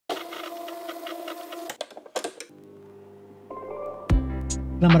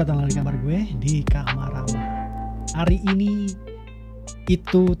Selamat datang di kamar gue di Kamar Rama. Hari ini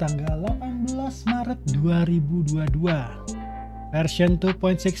itu tanggal 18 Maret 2022. Version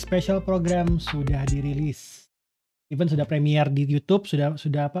 2.6 special program sudah dirilis. Even sudah premiere di YouTube, sudah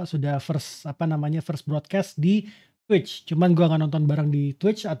first broadcast di Twitch. Cuman gue nggak nonton bareng di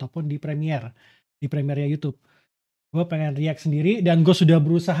Twitch ataupun di premiere ya YouTube. Gue pengen react sendiri dan gue sudah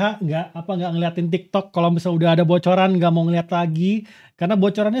berusaha nggak ngeliatin TikTok. Kalau misalnya udah ada bocoran nggak mau ngeliat lagi, karena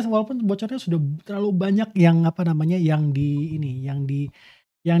bocorannya walaupun bocorannya sudah terlalu banyak yang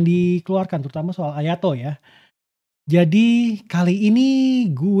dikeluarkan, terutama soal Ayato ya. Jadi kali ini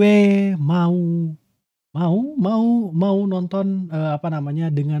gue mau nonton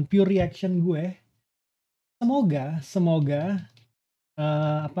dengan pure reaction gue. Semoga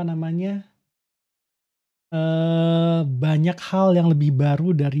banyak hal yang lebih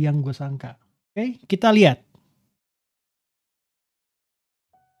baru dari yang gue sangka. Oke, kita lihat.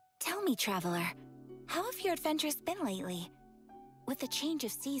 Tell me, traveler, how have your adventures been lately? With the change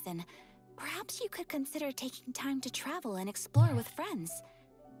of season, perhaps you could consider taking time to travel and explore with friends.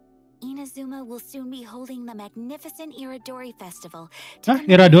 Inazuma will soon be holding the magnificent Iradori Festival.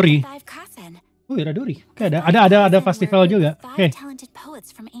 Iradori? Kasen. Oh, Iradori. Oke, ada festival juga. Oke. Talented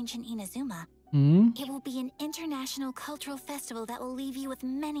poets from ancient Inazuma. It will be an international cultural festival that will leave you with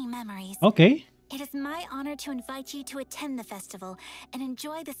many memories. Okay. It is my honor to invite you to attend the festival and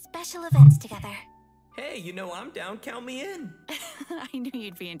enjoy the special events together. Hey, I'm down. Count me in. I knew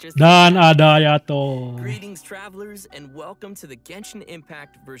you'd be interested. Dan ada Ayato. Greetings, travelers, and welcome to the Genshin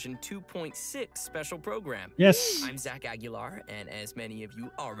Impact version 2.6 special program. Yes. I'm Zach Aguilar, and as many of you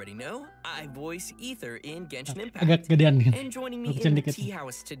already know, I voice Ether in Genshin Impact. Agak gedean. And joining me in the tea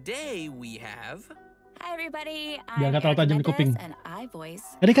house today, we have... Hi everybody, Biar I'm nggak terlalu tajam di kuping. and I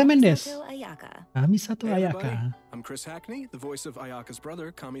voice Erika Mendes. Kamisato Ayaka. Kamisato Hey Ayaka. I'm Chris Hackney, the voice of Ayaka's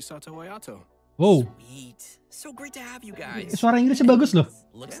brother, Kamisato Ayato. Wow. Sweet. So great to have you guys. Suara Inggrisnya bagus loh.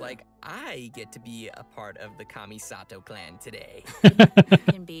 Looks like I get to be a part of the Kamisato clan today.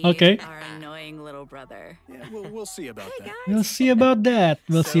 Can be Okay. our annoying little brother. Yeah, we'll see about that. We'll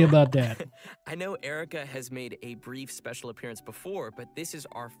see about that. I know Erica has made a brief special appearance before, but this is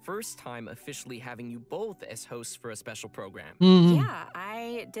our first time officially having you both as hosts for a special program. Yeah,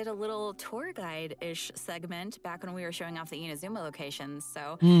 I did a little tour guide-ish segment back when we were showing off the Inazuma locations.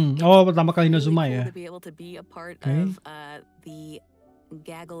 So Oh, pertama kali really Inazuma cool ya. to be able to be a part Okay. of the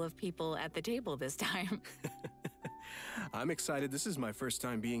gaggle of people at the table this time. I'm excited. This is my first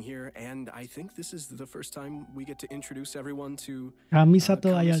time being here, and I think this is the first time we get to introduce everyone to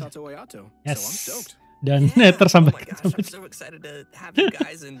Kamisato Ayato. Kamisato Ayato. Yes. So I'm stoked. Dan Yeah, tersambat. oh my gosh, I'm so excited to have you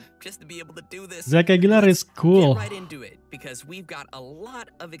guys and just to be able to do this. Zach Aguilar is cool. Get right into it because we've got a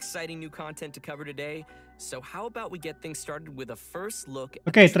lot of exciting new content to cover today. So how about we get things started with a first look.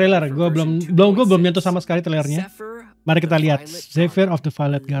 Oke, trailer. Gue belum nyentuh sama sekali trailernya. Mari kita lihat Zephyr of the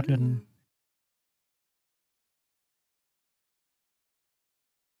Violet Garden.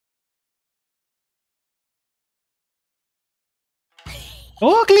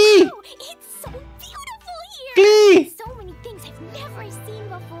 Oh, Klee! Oh, it's so beautiful here! Klee! So many things I've never seen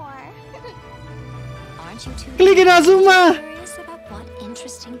before. Aren't you two Klee Inazuma! curious about what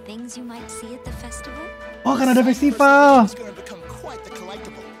interesting things you might see at the festival? Oh, kan ada festival. It's going to become quite the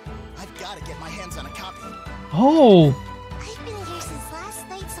collectible. I've got to get my hands on a copy. Oh, I've been here since last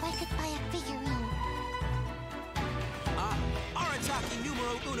night so I could buy a figurine. Arataki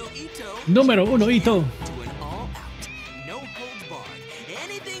numero uno ito. numero uno itu. To an all out, no holds barred,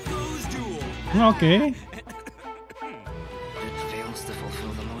 anything goes duel. Oke. It fails to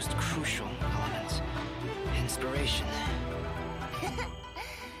fulfill the most crucial elements. Inspiration.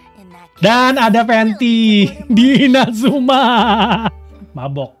 In that case, Dan ada Fenty di Inazuma.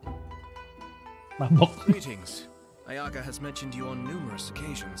 Mabok. Greetings. Ayaka has mentioned you on numerous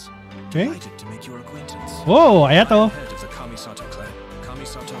occasions. Okay. Delighted to make your acquaintance. Wow, Ayato. I'm head of the Kamisato clan,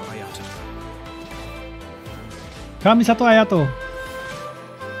 Kamisato Ayato. Kamisato Ayato.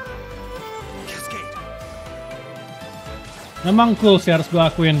 Cascade, Memang cool sih, harus gue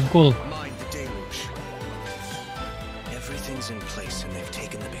akuin. Cool. mind the deluge. Everything's in place and they've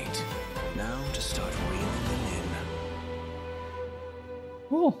taken the bait. Now to start reeling them in.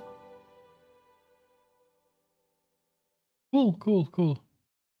 Oh. Cool.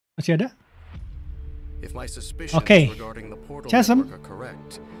 Masih ada? If my suspicions Okay. regarding the portal Chasm. network are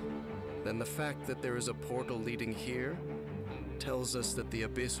correct, then the fact that there is a portal leading here tells us that the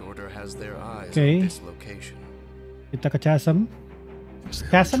Abyss Order has their eyes Okay. on this location. Kita ke Chasm.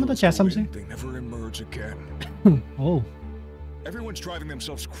 Chasm atau Chasm sih? They never emerge again. Oh. Everyone's driving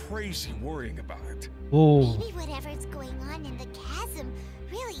themselves crazy worrying about it. Oh, Maybe whatever's going on in the chasm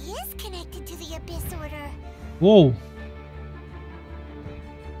really is connected to the Abyss Order. wow.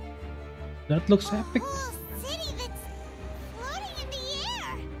 That looks A epic. whole city that's floating in the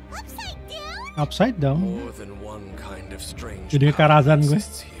air, upside down. Upside down. More than one kind of strange Jadi power Karazhan gue.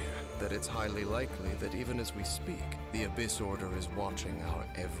 exists here, that it's highly likely that even as we speak, the Abyss Order is watching our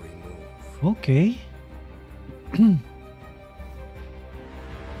every move. Oke.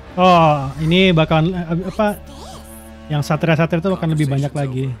 Oh, ini bakalan apa? Yang satria-satria itu akan lebih banyak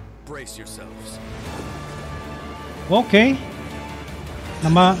lagi. Brace yourselves. Oke.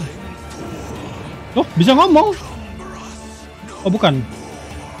 Nama. Oh, bisa ngomong. Oh, bukan.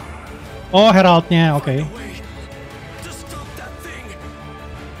 Oh, heraldnya. Oke.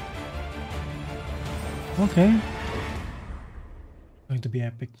 Oke. Going to be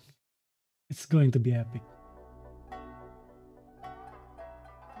epic. It's going to be epic.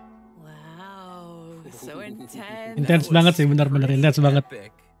 Wow, so intense. Intense banget sih, benar-benar intense banget.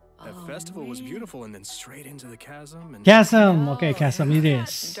 Epic. That festival was beautiful, and then straight into the chasm. And Chasm, oke, chasm it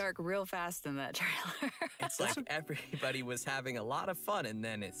is. Dark real fast in that trailer. It's like everybody was having a lot of fun, and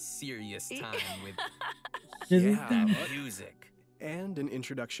then it's serious time with that music. And an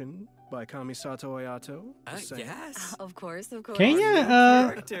introduction by Kamisato Ayato. Yes. Of course. Kayaknya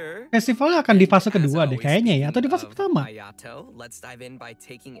Character. festivalnya akan di fase kedua deh kayaknya ya, atau di fase pertama. Ayato, let's dive in by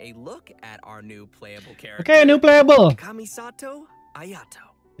taking a look at our new playable character. Oke, new playable. Kamisato Ayato.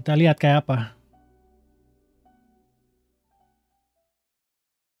 Kita lihat kayak apa.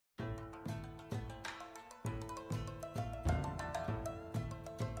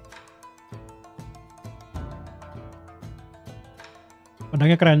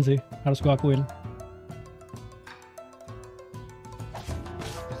 Pedangnya keren sih, harus gua akuin.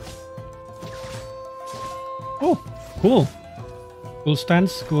 Oh, cool. Cool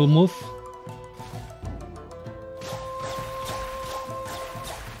stance, cool move.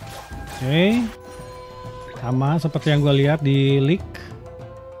 Oke. Sama seperti yang gua lihat di leak.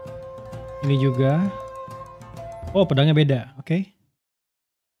 Ini juga. Oh, pedangnya beda. Oke.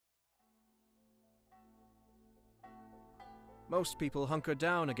 Most people hunker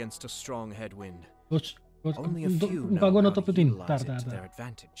down against a strong headwind. Terus, Only a few muka know gua how nutup to tutin. utilize Tar. it to their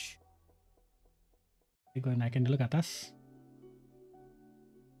advantage. Gue naikin dulu ke atas.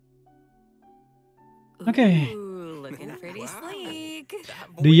 Oke. Ooh, looking pretty sleek.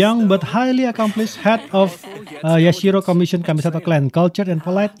 The young but highly accomplished head of Yashiro Commission Kamisato Clan, cultured and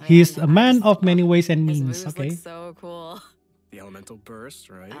polite, he's a man of many ways and His means. moves Okay. look so cool. The elemental burst,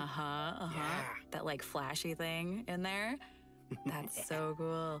 right? That like flashy thing in there. That's so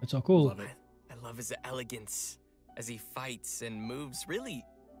cool. That's so cool. I love his elegance as he fights and moves. Really,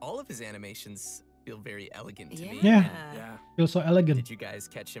 all of his animations feel very elegant to me. Yeah. Yeah. Feels so elegant. Did you guys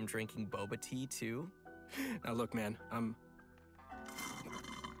catch him drinking boba tea too? Now look, man,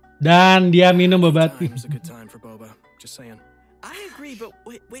 Dan dia minum boba tea. time's a good time for boba. Just saying. I agree, but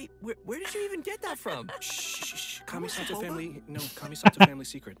wait, where did you even get that from? Shh. Kamisato Boba? family. No, Kamisato family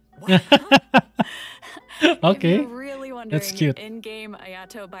secret. Okay. If you're really wondering, That's cute. in-game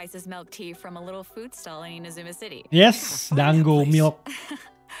Ayato buys his milk tea from a little food stall in Inazuma City. Yes, dango milk.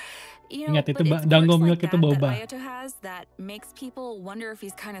 You know, Ingat itu, but it's dango quirks milk like itu that boba. Ayato has that makes people wonder if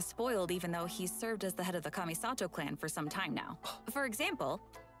he's kind of spoiled, even though he's served as the head of the Kamisato clan for some time now. For example,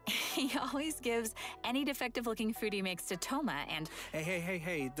 he always gives any defective-looking food he makes to Toma, and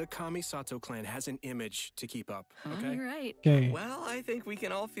Hey. The Kamisato clan has an image to keep up. Okay. you're right. Okay. Well, I think we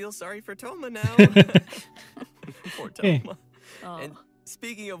can all feel sorry for Toma now. Poor Okay. Toma. Oh. And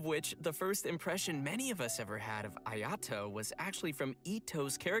speaking of which, the first impression many of us ever had of Ayato was actually from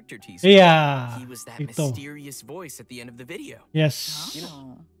Ito's character teaser. Iya. He was that Ito. mysterious voice at the end of the video. Yes.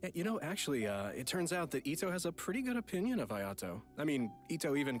 Actually, it turns out that Ito has a pretty good opinion of Ayato. I mean,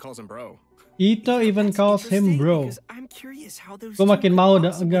 Ito even calls him bro. Ito even calls him bro. Because I'm curious how those Gue two makin could mau,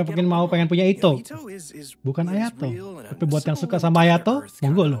 possibly makin get mau along. pengen punya Ito. Bukan Ayato. Tapi buat yang suka sama Ayato,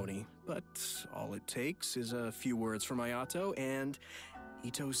 monggo lo. But all it takes is a few words from Ayato, and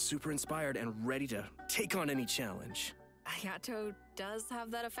Ito's super inspired and ready to take on any challenge. Ayato does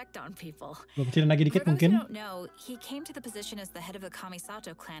have that effect on people. Gue kecilin lagi dikit For those who mungkin. don't know, he came to the position as the head of the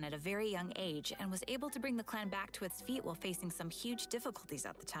Kamisato clan at a very young age and was able to bring the clan back to its feet while facing some huge difficulties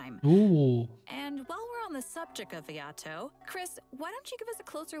at the time. Ooh. And while we're on the subject of Ayato, Chris, why don't you give us a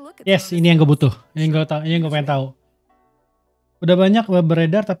closer look at Yes, some of ini his yang gue moves? butuh. Ini yang gue pengen tahu. Udah banyak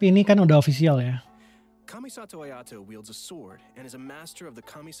beredar tapi ini kan udah official ya. Kamisato Ayato wields a sword and is a master of the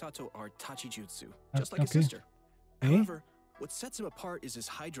Kamisato art Tachijutsu, Ah, just like his okay. sister. Okay. However, What sets him apart is his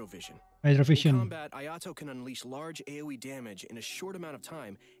Hydro Vision. Hydro In Vision. combat, Ayato can unleash large AoE damage in a short amount of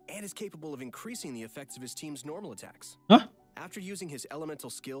time and is capable of increasing the effects of his team's normal attacks. Hah? After using his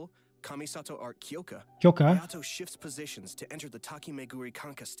elemental skill, Kamisato Art Kyoka, Kyoka? Ayato shifts positions to enter the Takimeguri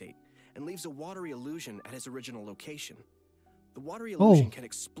Kanka state and leaves a watery illusion at his original location. The watery illusion can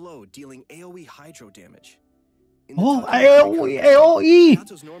explode, dealing AoE hydro damage. In the Takimeguri Kanka AoE! state,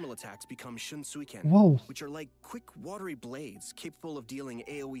 Ayato's normal attacks become Shunsuiken, which are like quick watery blades capable of dealing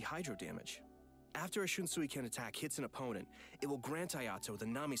AoE hydro damage. After a Shunsuiken attack hits an opponent, it will grant Ayato the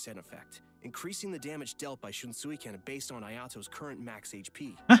Namisen effect, increasing the damage dealt by Shunsuiken based on Ayato's current max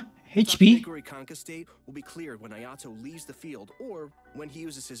HP. HP? Takimeguri Kanka state will be cleared when Ayato leaves the field or when he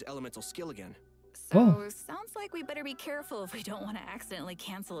uses his elemental skill again. So, sounds like we better be careful if we don't want to accidentally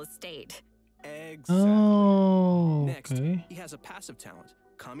cancel a state. Exactly. Next, he has a passive talent,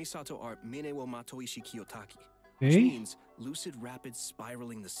 Kamisato Art Mine wo Matoishi Kiyotaki, which means lucid rapid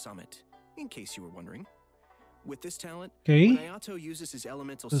spiraling the summit, in case you were wondering. With this talent, when Ayato uses his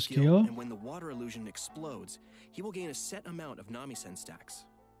elemental skill and when the water illusion explodes, he will gain a set amount of Namisen stacks.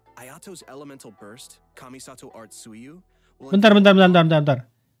 Ayato's elemental burst, Kamisato Art Suiyu, will... Bentar.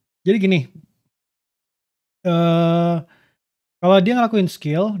 Jadi gini, kalau dia ngelakuin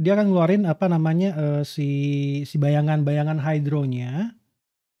skill, dia akan ngeluarin apa namanya si bayangan-bayangan hydronya,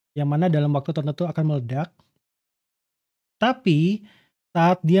 yang mana dalam waktu tertentu akan meledak. Tapi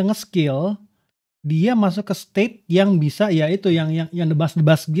saat dia nge-skill, dia masuk ke state yang bisa ya itu yang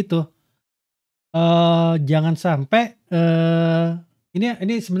debas-debas gitu. Jangan sampai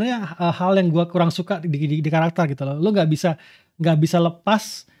ini sebenarnya hal yang gua kurang suka di karakter gitu loh. Lu nggak bisa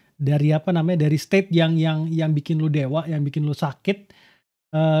lepas dari apa namanya dari state yang bikin lu dewa, yang bikin lu sakit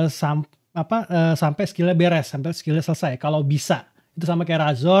sampai skillnya beres, sampai skillnya selesai. Kalau bisa itu sama kayak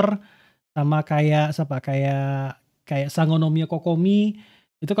Razor, sama kayak Sangonomiya Kokomi.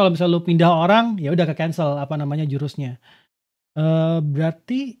 Itu kalau misalnya lu pindah orang, ya udah ke cancel apa namanya jurusnya.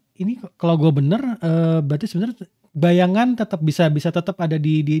 Berarti ini kalau gue bener, berarti sebenarnya bayangan tetap bisa tetap ada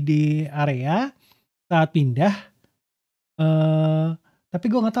di area saat pindah. Tapi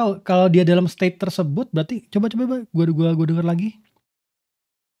gue nggak tahu kalau dia dalam state tersebut, berarti coba gue denger lagi.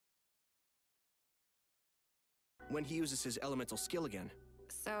 When he uses his elemental skill again.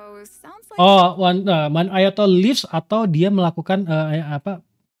 So sounds like when Ayato leaves atau dia melakukan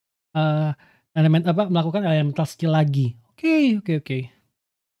melakukan elemental skill lagi. Oke.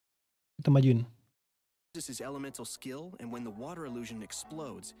 Kita majuin. His elemental skill and when the water illusion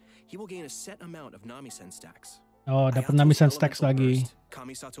explodes, he will gain a set amount of Namisen stacks. Dapat Namisen stacks lagi.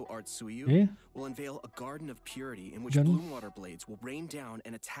 Kamisato Art Suiyu will unveil a garden of purity in which bloom water blades will rain down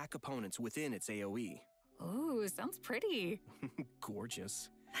and attack opponents within its AoE. Ooh, sounds pretty. Gorgeous.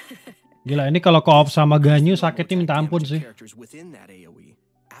 Gila, ini kalau co-op sama Ganyu sakitnya minta ampun sih.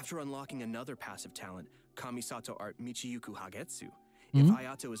 After unlocking another passive talent, Kamisato Art Michiyuku Hagetsu, if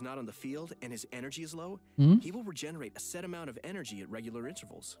Ayato is not on the field and his energy is low, he will regenerate a set amount of energy at regular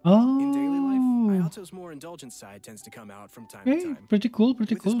intervals. In daily life, Ayato's more indulgent side tends to come out from time to time. Pretty cool.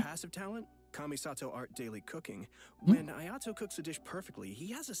 With his passive talent, Kamisato Art Daily Cooking, when Ayato cooks a dish perfectly,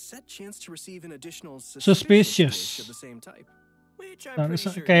 he has a set chance to receive an additional suspicious dish of the same type. Which I'm pretty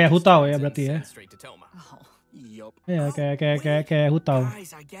sure kayak Hutao ya berarti ya. Yup. Ya kayak Hutao.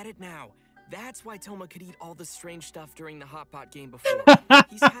 Guys, I get it now. That's why Toma could eat all the strange stuff during the hot pot game before.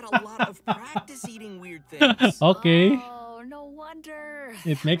 He's had a lot of practice eating weird things. Okay. Oh, no wonder.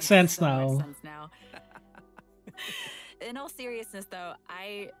 It makes sense now. In all seriousness, though,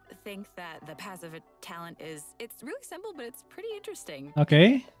 I think that the passive talent it's really simple, but it's pretty interesting.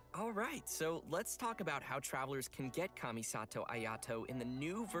 Okay. All right, so let's talk about how travelers can get Kamisato Ayato in the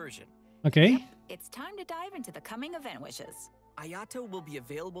new version. Okay. Yep, it's time to dive into the coming event wishes. Ayato will be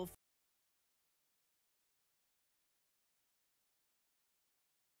available.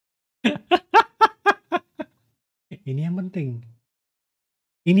 Ini yang penting.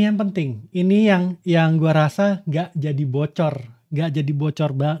 Ini yang gua rasa nggak jadi bocor.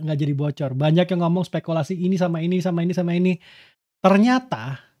 Banyak yang ngomong spekulasi ini sama ini.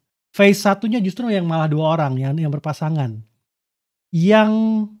 Ternyata phase satunya justru yang malah 2 orang yang berpasangan. Yang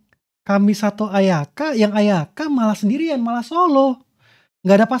Kamisato Ayaka, yang Ayaka malah sendirian, malah solo.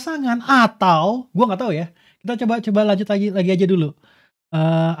 Nggak ada pasangan. Atau gua nggak tahu ya. Kita coba lanjut lagi aja dulu.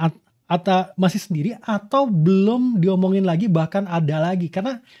 Atau masih sendiri atau belum diomongin lagi, bahkan ada lagi,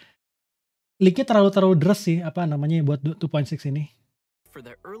 karena leaknya terlalu deres sih apa namanya buat 2.6 ini. For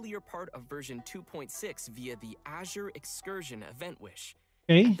the earlier part of version 2.6 via the Azure Excursion event wish.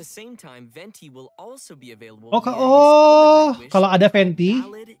 Okay. At the same time, Venti will also be available. Kalau ada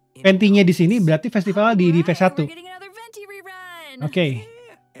Ventinya di sini berarti festival di phase 1. Oke.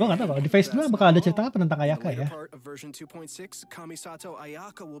 Gue gak tau kalau di phase 2 bakal ada cerita apa tentang Ayaka ya.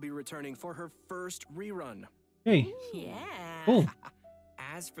 Oke. Oh.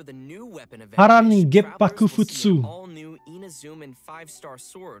 As for the new weapon of Haran Gepaku Gepaku Futsu. all-new Inazuman 5-star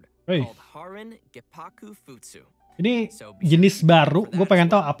sword Hey. called Haran Gepaku Futsu. Ini jenis baru, gue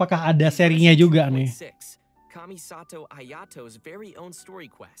pengen tahu apakah ada serinya juga nih. Kamisato Ayato's very own story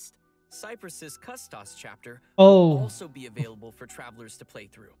quest, Cypress's Custos chapter, Oh. will also be available for travelers to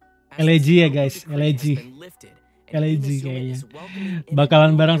play through. LG ya guys, LG. LG kayaknya.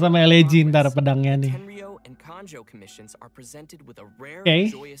 Bakalan bareng sama LG ntar pedangnya nih.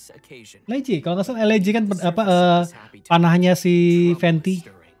 Oke. LG, kalau nggak salah LG kan panahnya si Fenty.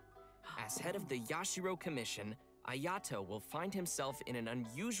 As head of the Yashiro Commission, Ayato will find himself in an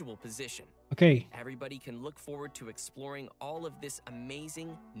unusual position. Oke. Everybody can look forward to exploring all of this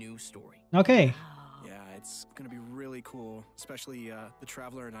amazing new story. Oke. Yeah, it's gonna be really cool, especially the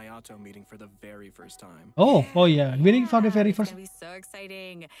Traveler and Ayato meeting for the very first time. Oh ya, meeting for the very first. So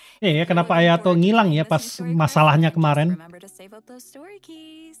exciting. Ya, kenapa Ayato ngilang ya pas masalahnya kemarin?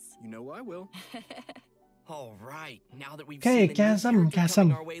 You know I will. All right, now that we've Okay, seen the new character chasm.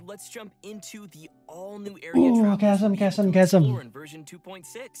 coming our way, let's jump into the all-new area chasm. in version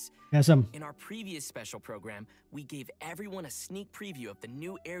 2.6. Chasm. In our previous special program, we gave everyone a sneak preview of the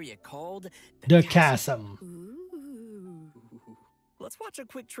new area called The Chasm. Let's watch a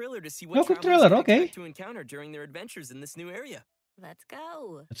quick trailer to see Oh, what quick travelers trailer, can okay. expect to encounter during their adventures in this new area. Let's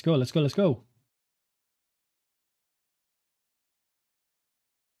go. Let's go.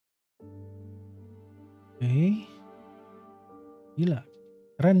 Oke. Gila.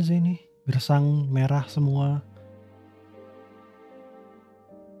 Keren sih ini. Gersang merah semua.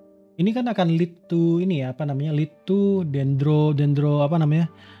 Ini kan akan lead to ini ya, apa namanya? Lead to dendro apa namanya?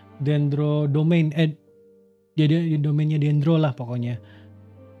 Dendro domain. Jadi domainnya dendro lah pokoknya.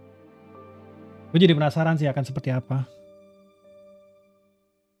 Gue jadi penasaran sih akan seperti apa.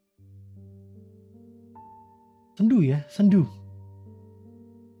 Sendu ya, sendu.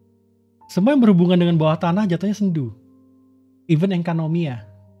 Semua yang berhubungan dengan bawah tanah jatuhnya sendu. Even Enkanomiya.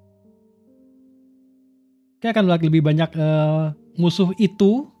 Kayak akan lebih banyak musuh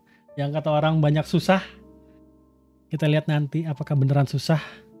itu. Yang kata orang banyak susah. Kita lihat nanti apakah beneran susah.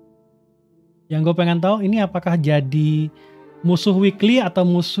 Yang gue pengen tahu ini apakah jadi musuh weekly atau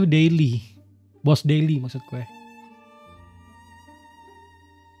musuh daily. Boss daily maksud gue.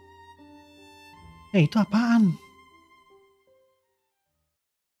 Itu apaan?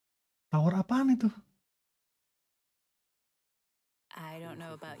 Tower apaan itu? I don't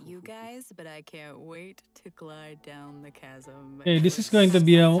know about you guys, but I can't wait to glide down the chasm. This is going to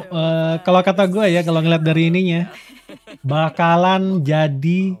be kalau kata gue ya, kalau ngeliat dari ininya, bakalan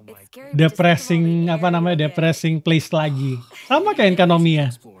jadi depressing depressing place lagi. Sama kayak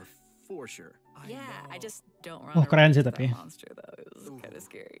Enkanomiya. Oh keren sih tapi.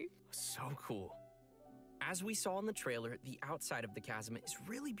 So cool. As we saw in the trailer, the outside of the chasm is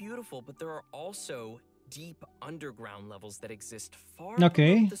really beautiful, but there are also deep underground levels that exist far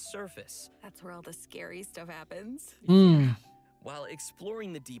below the surface. That's where all the scary stuff happens. While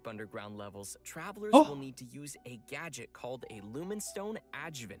exploring the deep underground levels, travelers will need to use a gadget called a Lumenstone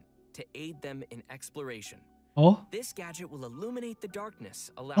Adjuvant to aid them in exploration. This gadget will illuminate the darkness,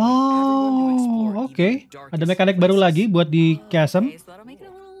 allowing everyone to explore even the darkest Ada mekanik baru lagi buat di chasm. So that'll make it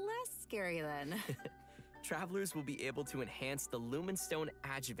a little less scary then. Travelers will be able to enhance the Lumenstone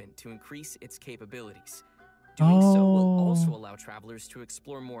Adjuvant to increase its capabilities. Doing so will also allow travelers to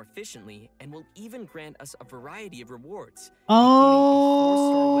explore more efficiently and will even grant us a variety of rewards.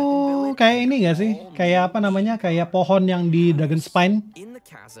 Kayak ini gak sih? Kayak apa namanya? Kayak pohon yang di Dragon Spine. In the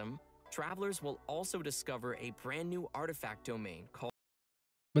chasm, travelers will also discover a brand new artifact domain called.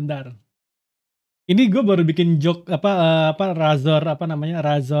 Bentar. Ini gue baru bikin joke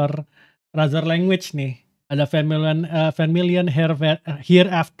Razor language nih. Ada Vermilion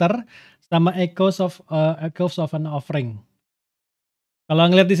Hereafter sama Echoes of an Offering. Kalau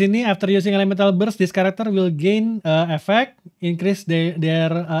ngeliat di sini, after using elemental burst, this character will gain effect, increase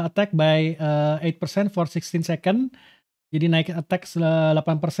their attack by 8% for 16 seconds. Jadi naik attack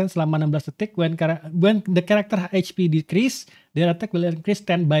 8% selama 16 detik. When the character HP decrease, their attack will increase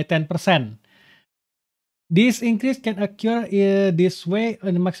 10%. This increase can occur this way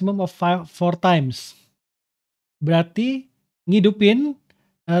in a maximum of 4 times. Berarti ngidupin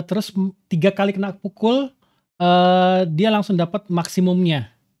terus 3 kali kena pukul dia langsung dapat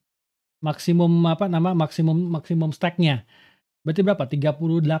maksimumnya. Maksimum stacknya. Berarti berapa?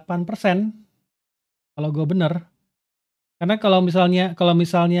 38%. Kalau gue bener. Karena kalau misalnya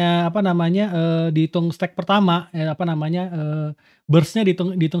apa namanya, dihitung stack pertama, apa namanya, burst-nya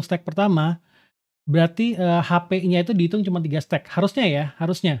dihitung stack pertama, berarti, HP-nya itu dihitung cuma 3 stack, harusnya ya,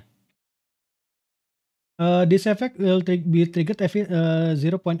 harusnya. This effect will be triggered every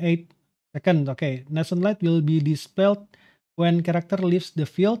 0.8 second. Okay. Nascent light will be dispelled when character leaves the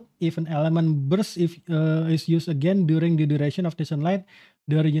field. If an element burst is used again during the duration of nascent light,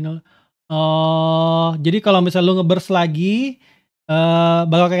 the original. Oh, jadi kalau misal lu nge-burst lagi,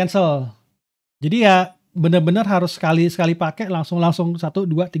 bakal cancel. Jadi ya bener-bener harus sekali pakai langsung 1, 2,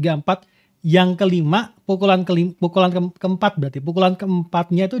 3, 4. Yang kelima, pukulan keempat berarti. Pukulan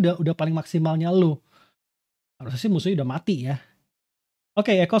keempatnya itu udah paling maksimalnya lu. Harusnya sih musuhnya udah mati ya.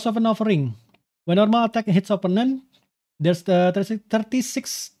 Oke, Echoes of an Offering. When normal attack hits opponent, there's the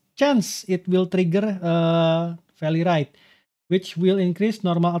 36 chance it will trigger Valley Ride, which will increase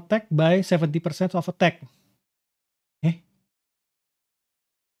normal attack by 70% of attack.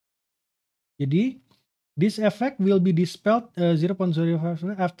 Jadi, this effect will be dispelled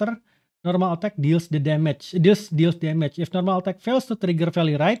 0.05 after normal attack deals damage. If normal attack fails to trigger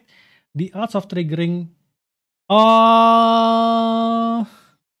Valley Ride, the odds of triggering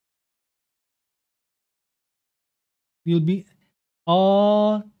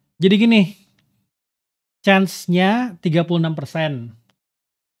jadi gini, chance-nya 36%.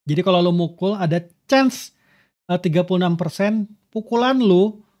 Jadi kalau lu mukul ada chance 36% pukulan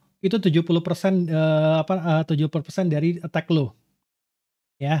lu itu 70% 70% dari attack lu.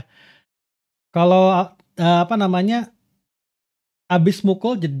 Ya. Kalau apa namanya, abis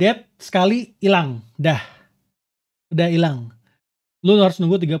mukul jedet sekali hilang, udah hilang. Lu harus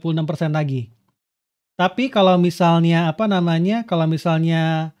nunggu 36% lagi. Tapi kalau misalnya apa namanya, kalau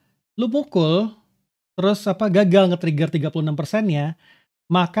misalnya lu pukul terus gagal nge-trigger 36%-nya,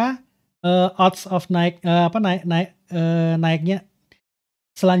 maka odds of naiknya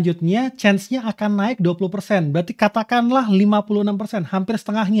selanjutnya chance-nya akan naik 20%. Berarti katakanlah 56%, hampir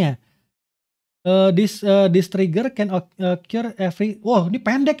setengahnya. This trigger can occur every. Wow, ini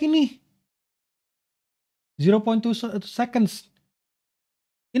pendek ini. 0.2 seconds.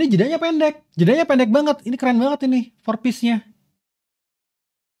 Ini jedanya pendek banget. Ini keren banget ini, 4 piece-nya.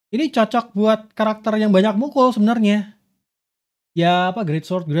 Ini cocok buat karakter yang banyak mukul sebenarnya. Ya Great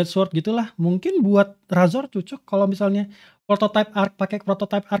Sword gitulah. Mungkin buat Razor cocok kalau misalnya pakai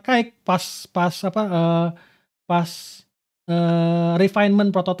prototype archaic pas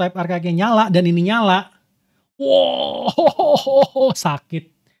refinement prototype archaic-nya nyala dan ini nyala. Wow,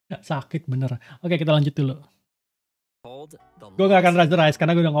 sakit bener. Oke, kita lanjut dulu. Gue gak akan Razor Eyes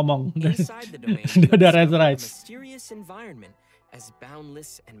karena gue udah ngomong. Udah Razor Eyes. As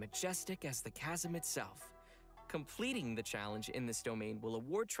boundless and majestic as the chasm itself. Completing the challenge in this domain will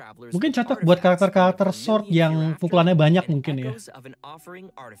award travelers. Mungkin cocok buat karakter-karakter sword yang pukulannya banyak mungkin ya.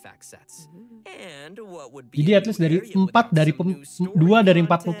 Jadi at least dari 2 dari 4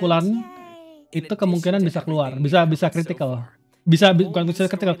 pukulan itu kemungkinan bisa keluar, bisa critical. Bukan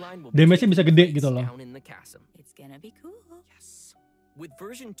bisa critical, damage-nya bisa gede gitu loh.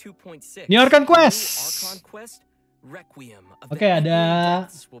 New Archon Quest. Oke, ada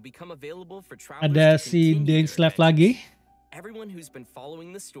si Dainsleif lagi. Everyone who's been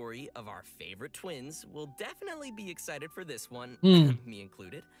following the story of our favorite twins will definitely be excited for this one, me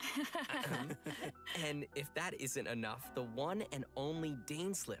included. And if that isn't enough, the one and only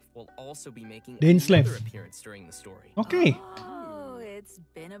Dainsleif will also be making another appearance during the story. Okay. It's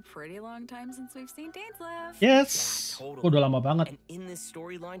been a pretty long time since we've seen Dainsleif. Yes. Yeah, totally. Udah lama banget. And in this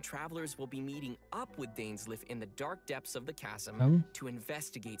storyline, travelers will be meeting up with Dainsleif in the dark depths of the chasm to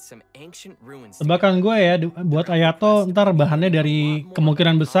investigate some ancient ruins. Tebakan gue ya buat Ayato ntar bahannya dari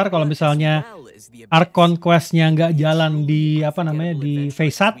kemungkinan besar kalau misalnya Archon Quest-nya nggak jalan di di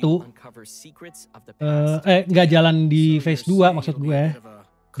phase 1, nggak jalan di phase 2 maksud gue,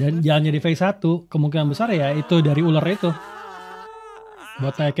 dan jalannya di phase 1, kemungkinan besar ya itu dari ular itu.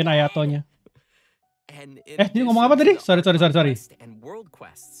 Buat naikin Ayatonya. Ini ngomong apa tadi? Sorry.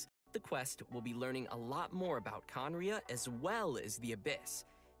 The quest will be learning a lot more about Conria as well as the Abyss.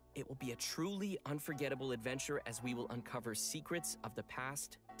 It will be a truly unforgettable adventure as we will uncover secrets of the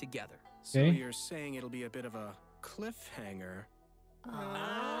past together. So you're saying it'll be a bit of a cliffhanger.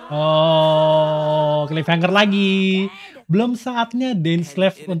 Oh, cliffhanger lagi. Belum saatnya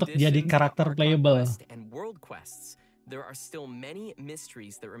Dainsleif untuk jadi karakter playable. There are still many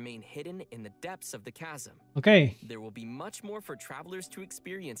mysteries that remain hidden in the depths of the chasm. Okay. There will be much more for travelers to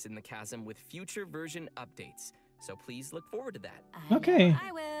experience in the chasm with future version updates. So please look forward to that. Okay.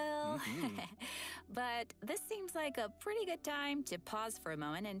 I will. Well, but this seems like a pretty good time to pause for a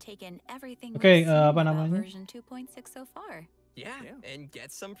moment and take in everything we've seen about version 2.6 so far. Yeah, and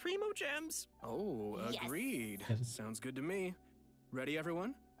get some primo gems. Oh, agreed. Sounds good to me. Ready,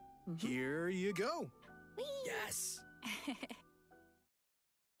 everyone? Here you go. Yes.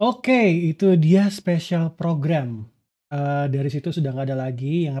 Oke, itu dia special program. Dari situ sudah nggak ada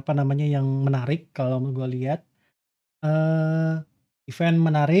lagi yang apa namanya yang menarik kalau gue lihat. Event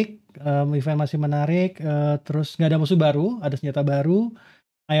menarik, event masih menarik, terus nggak ada musuh baru, ada senjata baru,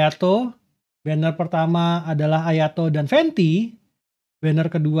 Ayato, banner pertama adalah Ayato dan Venti,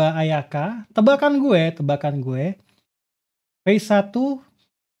 banner kedua Ayaka, tebakan gue, phase 1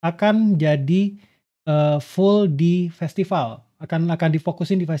 akan jadi full di festival, akan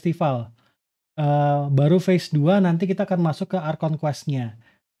difokusin di festival. Baru phase 2 nanti kita akan masuk ke Archon Quest-nya,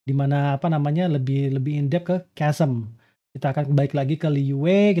 di mana apa namanya lebih in-depth ke Chasm. Kita akan balik lagi ke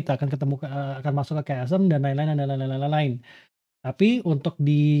Liyue, kita akan akan masuk ke Chasm dan lain-lain. Tapi untuk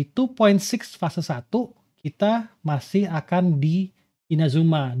di 2.6 fase 1 kita masih akan di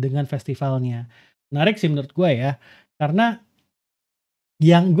Inazuma dengan festivalnya. Menarik sih menurut gue ya, karena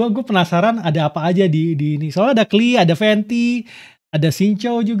yang gue penasaran ada apa aja di ini. Soalnya ada Klee, ada Venti, ada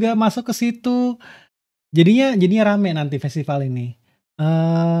Shincho juga masuk ke situ. Jadinya rame nanti festival ini.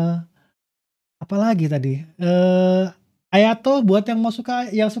 Apalagi tadi? Ayato buat yang suka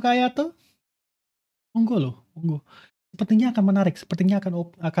Ayato, monggo. Sepertinya akan menarik, sepertinya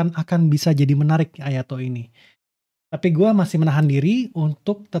akan bisa jadi menarik Ayato ini. Tapi gue masih menahan diri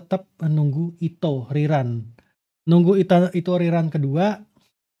untuk tetap menunggu Ito rerun. Nunggu Ito rerun kedua,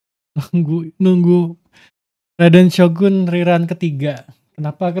 nunggu Raiden Shogun rerun ketiga.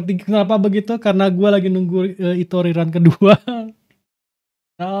 Kenapa begitu? Karena gue lagi nunggu Ito rerun kedua.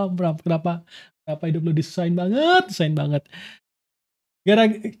 Kenapa hidup lu disusahin banget.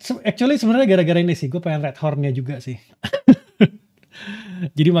 Actually sebenarnya gara-gara ini sih, gue pengen Red Horn-nya juga sih.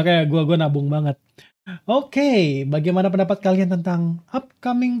 Jadi makanya gue nabung banget. Oke, bagaimana pendapat kalian tentang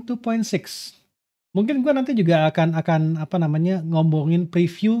upcoming 2.6? Mungkin gue nanti juga akan apa namanya ngomongin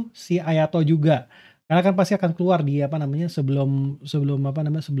preview si Ayato juga. Karena kan pasti akan keluar di apa namanya sebelum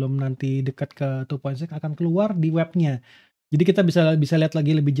nanti dekat ke 2.6 akan keluar di webnya. Jadi kita bisa lihat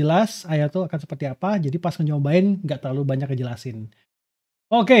lagi lebih jelas Ayato akan seperti apa. Jadi pas nyobain nggak terlalu banyak ngejelasin.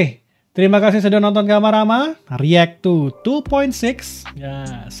 Oke, terima kasih sudah nonton Kamarama React to 2.6.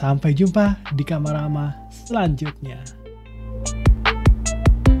 Ya, sampai jumpa di Kamarama selanjutnya.